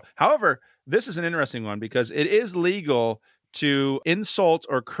also, however, this is an interesting one because it is legal to insult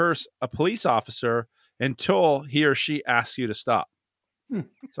or curse a police officer until he or she asks you to stop.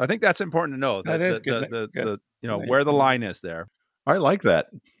 So I think that's important to know. That is good. Where the line is there. I like that.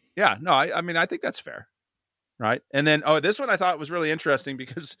 Yeah, no, I mean, I think that's fair. Right. And then, this one I thought was really interesting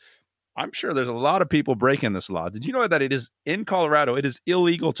because I'm sure there's a lot of people breaking this law. Did you know that it is in Colorado, it is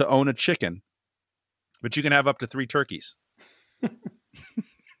illegal to own a chicken, but you can have up to 3 turkeys.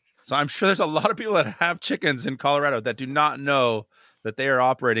 So I'm sure there's a lot of people that have chickens in Colorado that do not know that they are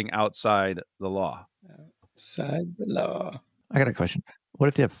operating outside the law. Outside the law. I got a question. What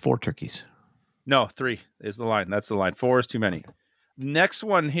if they have 4 turkeys? No, 3 is the line. That's the line. 4 is too many. Next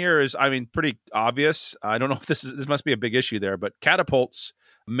one here is, pretty obvious. I don't know if this must be a big issue there, but catapults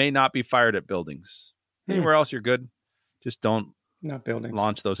may not be fired at buildings. Anywhere else, you're good. Just don't Not buildings.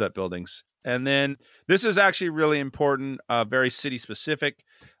 launch those at buildings. And then this is actually really important, very city specific.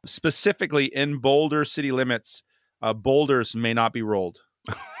 Specifically in Boulder city limits, boulders may not be rolled.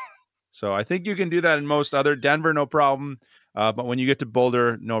 So I think you can do that in most other. Denver, no problem. But when you get to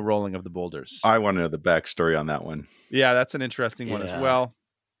Boulder, no rolling of the boulders. I want to know the backstory on that one. Yeah, that's an interesting one as well.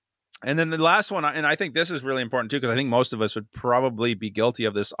 And then the last one, and I think this is really important too, because I think most of us would probably be guilty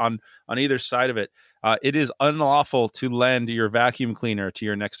of this on either side of it. It is unlawful to lend your vacuum cleaner to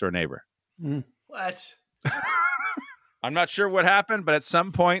your next door neighbor. What? I'm not sure what happened, but at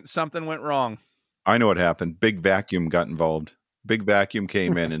some point something went wrong. I know what happened. Big Vacuum got involved. Big Vacuum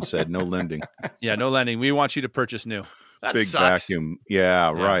came in and said, no lending. Yeah, no lending. We want you to purchase new. That Big sucks. Vacuum.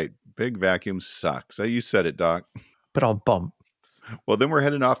 Yeah, right. Big Vacuum sucks. You said it, Doc. But I'll bump. Well, then we're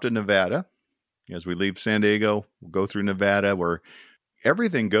heading off to Nevada. As we leave San Diego, we'll go through Nevada where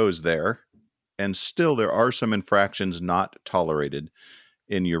everything goes there. And still there are some infractions not tolerated.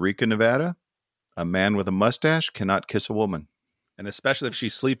 In Eureka, Nevada, a man with a mustache cannot kiss a woman. And especially if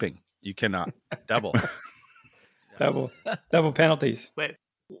she's sleeping, you cannot. Double. Double penalties. Wait,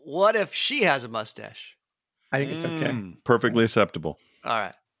 what if she has a mustache? I think it's okay. Perfectly acceptable. All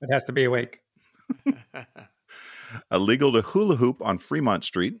right. It has to be awake. Illegal to hula hoop on Fremont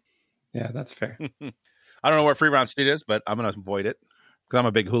Street. Yeah, that's fair. I don't know where Fremont Street is, but I'm going to avoid it because I'm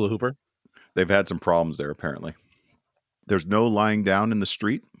a big hula hooper. They've had some problems there, apparently. There's no lying down in the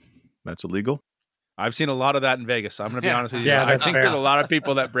street. That's illegal. I've seen a lot of that in Vegas. So I'm going to be honest with you. Yeah, I that's think fair. there's a lot of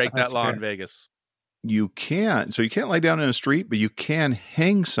people that break That's that law fair. in Vegas. You can't. So you can't lie down in the street, but you can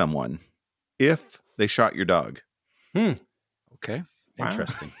hang someone if they shot your dog. Okay. Wow.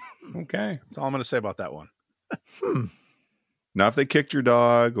 Interesting. Okay. That's all I'm going to say about that one. Not if they kicked your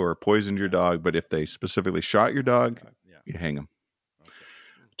dog or poisoned your dog, but if they specifically shot your dog, you hang them.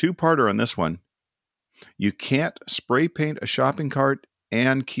 Two-parter on this one. You can't spray paint a shopping cart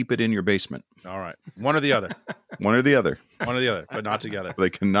and keep it in your basement. All right. One or the other. One or the other. One or the other, but not together. They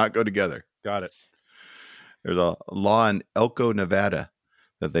cannot go together. Got it. There's a law in Elko, Nevada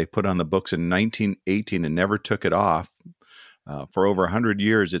that they put on the books in 1918 and never took it off. For over 100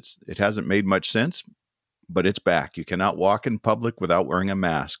 years, it hasn't made much sense, but it's back. You cannot walk in public without wearing a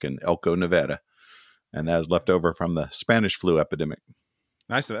mask in Elko, Nevada. And that is left over from the Spanish flu epidemic.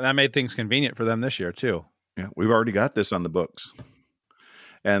 Nice. That made things convenient for them this year, too. Yeah, we've already got this on the books.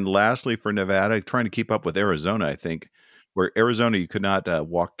 And lastly, for Nevada, trying to keep up with Arizona, I think, where Arizona, you could not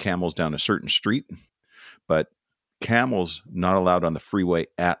walk camels down a certain street, but camels not allowed on the freeway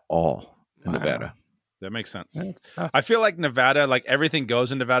at all in Nevada. That makes sense. That's tough. I feel like Nevada, like everything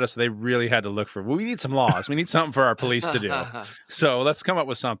goes in Nevada, so they really had to look for, well, we need some laws. We need something for our police to do. So let's come up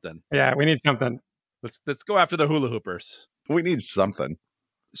with something. Yeah, we need something. Let's go after the hula hoopers. We need something.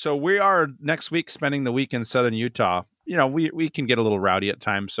 So we are next week spending the week in southern Utah. You know, we can get a little rowdy at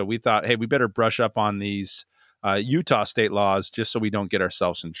times. So we thought, hey, we better brush up on these Utah state laws just so we don't get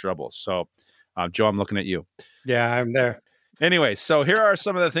ourselves in trouble. So, Joe, I'm looking at you. Yeah, I'm there. Anyway, so here are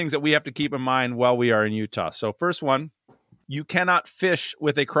some of the things that we have to keep in mind while we are in Utah. So first one, you cannot fish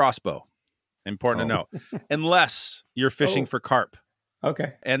with a crossbow. Important to know. Unless you're fishing for carp.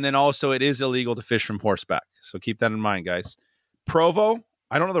 Okay. And then also it is illegal to fish from horseback. So keep that in mind, guys. Provo,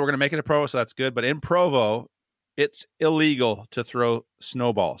 I don't know that we're going to make it a Provo, so that's good. But in Provo, it's illegal to throw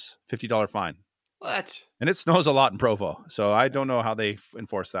snowballs. $50 fine. What? And it snows a lot in Provo. So I don't know how they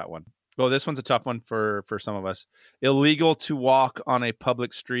enforce that one. Oh, this one's a tough one for some of us. Illegal to walk on a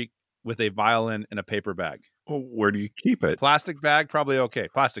public street with a violin in a paper bag. Well, where do you keep it? Plastic bag, probably okay.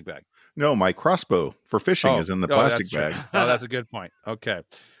 Plastic bag. No, my crossbow for fishing is in the plastic that's bag. true. Oh, that's a good point. Okay.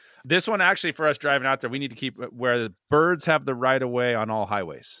 This one, actually, for us driving out there, we need to keep where the birds have the right of way on all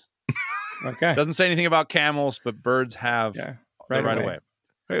highways. Okay. Doesn't say anything about camels, but birds have the right of way.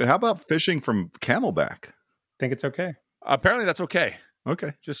 Hey, how about fishing from camelback? Think it's okay. Apparently, that's okay.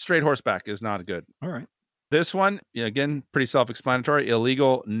 Okay. Just straight horseback is not good. All right. This one, again, pretty self-explanatory.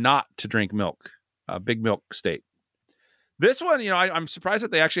 Illegal not to drink milk. Big milk state. This one, I'm surprised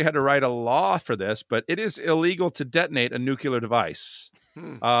that they actually had to write a law for this, but it is illegal to detonate a nuclear device.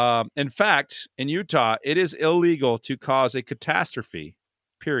 In fact, in Utah, it is illegal to cause a catastrophe,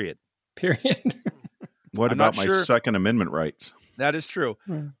 period. What about my Second Amendment rights? That is true.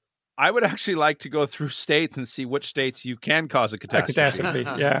 I would actually like to go through states and see which states you can cause a catastrophe.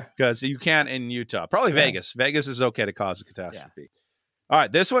 Yeah. Because you can in Utah. Probably Vegas. Vegas is okay to cause a catastrophe. All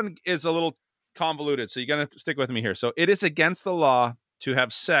right. This one is a little convoluted, so you're going to stick with me here. So it is against the law to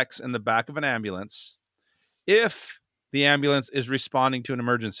have sex in the back of an ambulance if the ambulance is responding to an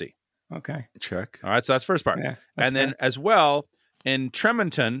emergency. Okay. Check. All right. So that's the first part. Yeah, and then as well, in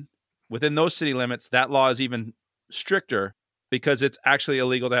Tremonton, within those city limits, that law is even stricter because it's actually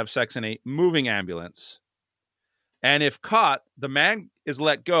illegal to have sex in a moving ambulance. And if caught, the man is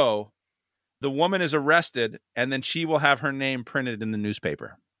let go, the woman is arrested, and then she will have her name printed in the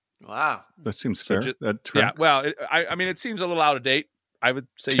newspaper. Wow. That seems fair. That yeah. tracks. Well, I mean, it seems a little out of date. I would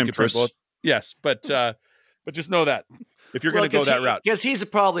say you could print both. Yes, but just know that if you're going to go that route, because he's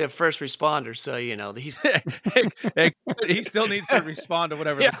probably a first responder, so he's he still needs to respond to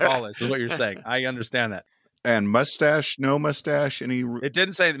whatever the call is what you're saying. I understand that. And mustache, no mustache, any? It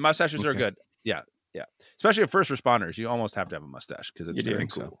didn't say the mustaches are good. Yeah, especially with first responders, you almost have to have a mustache because it's very cool.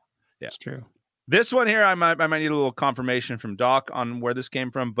 So. Yeah, it's true. This one here, I might need a little confirmation from Doc on where this came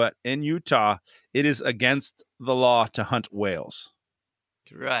from, but in Utah, it is against the law to hunt whales.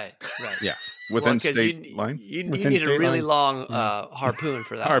 Right. Yeah. Within state line? You need a really long harpoon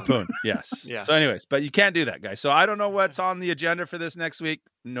for that. Harpoon, yes. Yeah. So anyways, but you can't do that, guys. So I don't know what's on the agenda for this next week.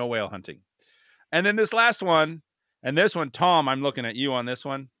 No whale hunting. And then this last one, and this one, Tom, I'm looking at you on this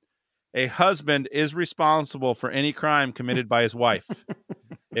one. A husband is responsible for any crime committed by his wife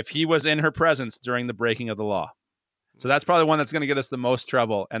if he was in her presence during the breaking of the law. So that's probably one that's going to get us the most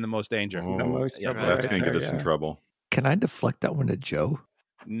trouble and the most danger. The most trouble That's going to get us in trouble. Can I deflect that one to Joe?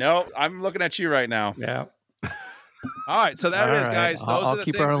 No, I'm looking at you right now. Yeah. All right, so that is, guys. Those I'll are the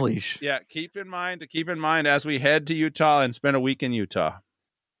keep things her on a leash. Yeah, keep in mind as we head to Utah and spend a week in Utah.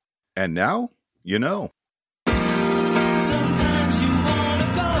 And now, you know. Sometimes you want to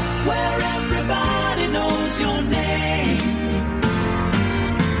go where everybody knows your name,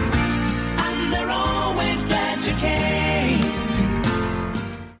 and they're always glad you came.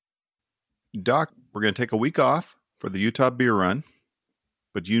 Doc, we're going to take a week off for the Utah beer run,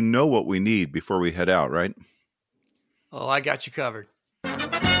 but you know what we need before we head out, right? Oh, I got you covered.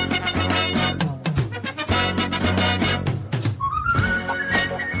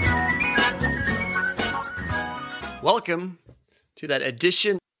 Welcome to that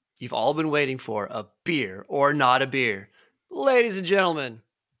edition you've all been waiting for, a beer or not a beer. Ladies and gentlemen,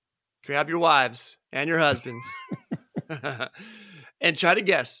 grab your wives and your husbands and try to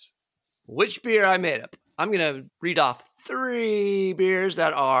guess which beer I made up. I'm going to read off 3 beers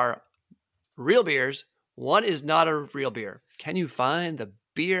that are real beers. One is not a real beer. Can you find the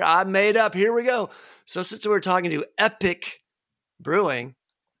beer I made up? Here we go. So since we're talking to Epic Brewing,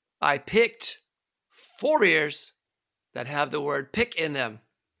 I picked 4 beers that have the word pick in them.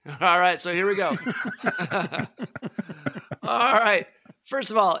 All right, so here we go. All right.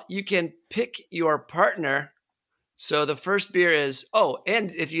 First of all, you can pick your partner. So the first beer is,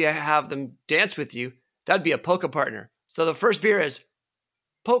 and if you have them dance with you, that'd be a polka partner. So the first beer is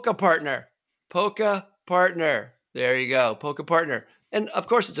polka partner. Polka partner. There you go. Polka partner. And of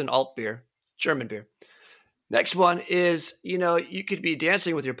course, it's an alt beer, German beer. Next one is, you could be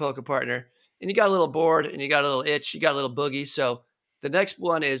dancing with your polka partner and you got a little bored and you got a little itch, you got a little boogie. So the next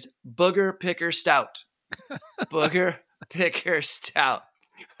one is Booger Picker Stout. Booger Picker Stout.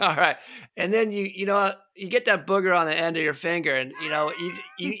 All right. And then you get that booger on the end of your finger and,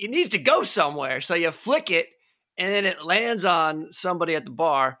 it needs to go somewhere. So you flick it and then it lands on somebody at the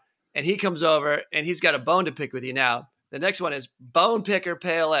bar and he comes over and he's got a bone to pick with you now. The next one is Bone Picker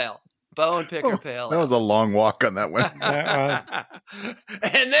Pale Ale. Bone Picker Pale Ale. That was a long walk on that one.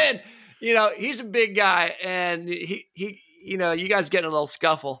 And then, he's a big guy and he you guys get in a little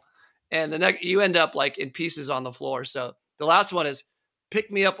scuffle and the next you end up like in pieces on the floor. So the last one is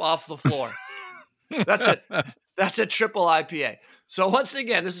Pick Me Up Off the Floor. That's it. That's a triple IPA. So once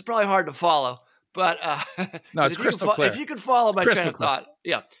again, this is probably hard to follow, but no, it's crystal clear. If you could follow my train of thought,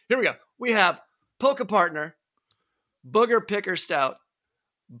 yeah. Here we go. We have Polka Partner, Booger Picker Stout,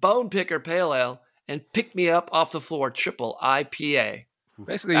 Bone Picker Pale Ale, and Pick Me Up Off the Floor triple IPA.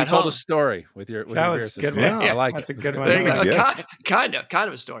 Basically, you told a story with your that was a good one. Yeah, I like That's it. a good one. There you go. Kind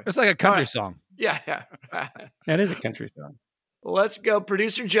of a story. It's like a country song. Yeah. That is a country song. Let's go,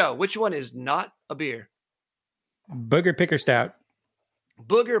 Producer Joe. Which one is not a beer? Booger Picker Stout.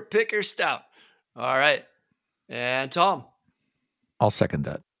 Booger Picker Stout. All right. And Tom. I'll second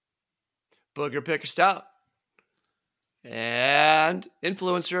that. Booger Picker Stout. And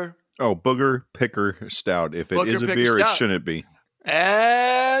Influencer. Oh, Booger Picker Stout. If it Booger is a Picker beer, Stout. it shouldn't be.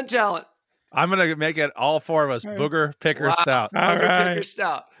 And Talent. I'm going to make it all 4 of us. Booger Picker Stout. All Booger right. Picker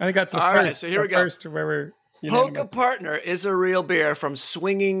Stout. I think that's the All first. right, so here we go. First where we're Polka Partner is a real beer from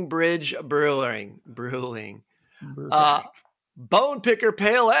Swinging Bridge Brewing. Bone Picker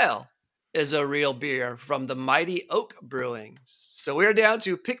Pale Ale is a real beer from the Mighty Oak Brewing. So we're down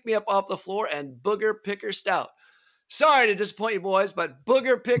to Pick Me Up Off the Floor and Booger Picker Stout. Sorry to disappoint you boys, but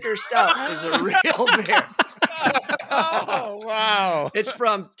Booger Picker Stout is a real beer. Oh, wow. It's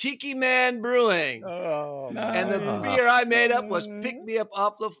from Tiki Man Brewing. Oh, And the beer I made up was Pick Me Up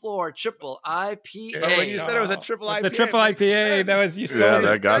Off the Floor, triple IPA. But when you said it was a triple IPA, The triple it makes IPA, sense. that was you Yeah, sold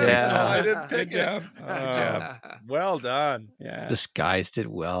that it. got me. Yeah. So I didn't pick Good it. job. Good job. Well done. Yeah. Disguised it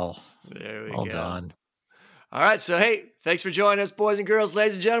well. There we Well go. done. All right. So, hey, thanks for joining us, boys and girls,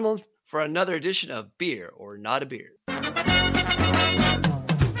 ladies and gentlemen, for another edition of Beer or Not a Beer.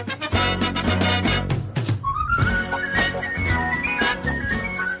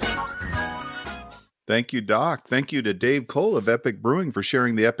 Thank you, Doc. Thank you to Dave Cole of Epic Brewing for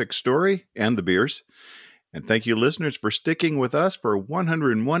sharing the epic story and the beers. And thank you, listeners, for sticking with us for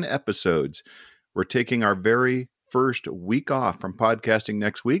 101 episodes. We're taking our very first week off from podcasting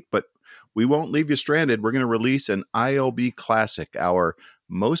next week, but we won't leave you stranded. We're going to release an ILB Classic, our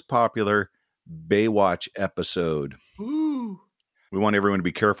most popular Baywatch episode. Woo. We want everyone to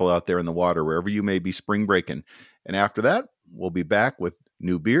be careful out there in the water, wherever you may be spring breaking. And after that, we'll be back with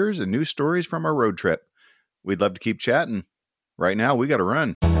new beers and new stories from our road trip. We'd love to keep chatting. Right now, we got to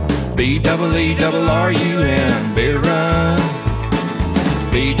run. B-double-E-double-R-U-N, beer run.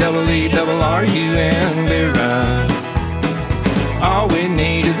 B-double-E-double-R-U-N, beer run. All we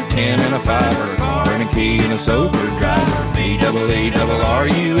need is a 10 and a 5, or a car and a key and a sober driver.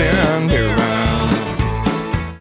 B-double-E-double-R-U-N, beer run.